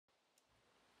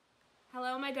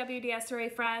Hello, my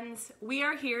WDSRA friends. We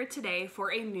are here today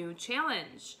for a new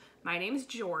challenge. My name is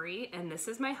Jorie, and this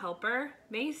is my helper,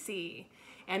 Macie.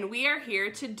 And we are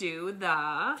here to do the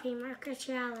 3-marker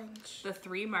challenge. The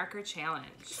 3-marker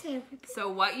challenge. So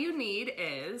what you need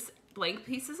is blank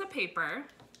pieces of paper,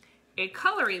 a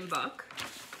coloring book,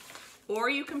 or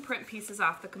you can print pieces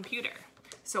off the computer.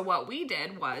 So what we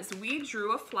did was we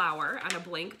drew a flower on a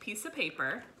blank piece of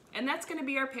paper, and that's going to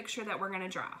be our picture that we're going to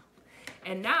draw.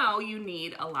 And now you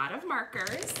need a lot of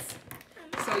markers,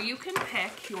 so you can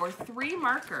pick your 3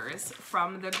 markers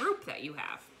from the group that you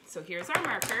have. So here's our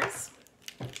markers.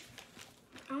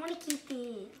 I want to keep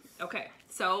these. Okay,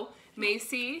 so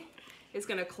Macie is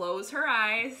going to close her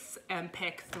eyes and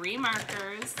pick 3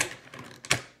 markers.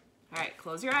 All right,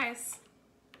 close your eyes.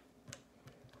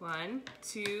 1,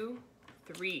 2,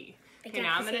 3. Okay,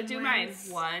 now I'm going to do mine.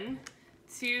 1,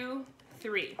 2,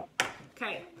 3.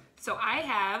 Okay, so I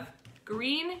have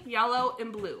green, yellow,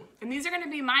 and blue. And these are going to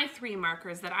be my 3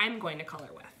 markers that I'm going to color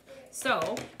with.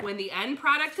 So when the end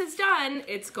product is done,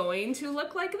 it's going to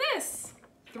look like this.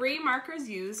 3 markers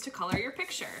used to color your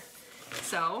picture.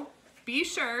 So be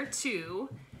sure to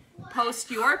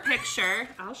post your picture.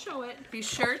 I'll show it. Be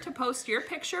sure to post your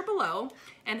picture below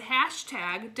and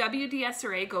hashtag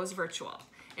WDSRA goes virtual.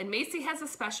 And Macie has a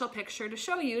special picture to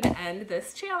show you to end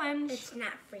this challenge. It's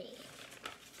not free.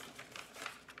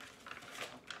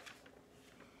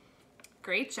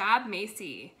 Great job,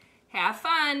 Macie. Have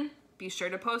fun. Be sure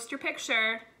to post your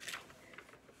picture.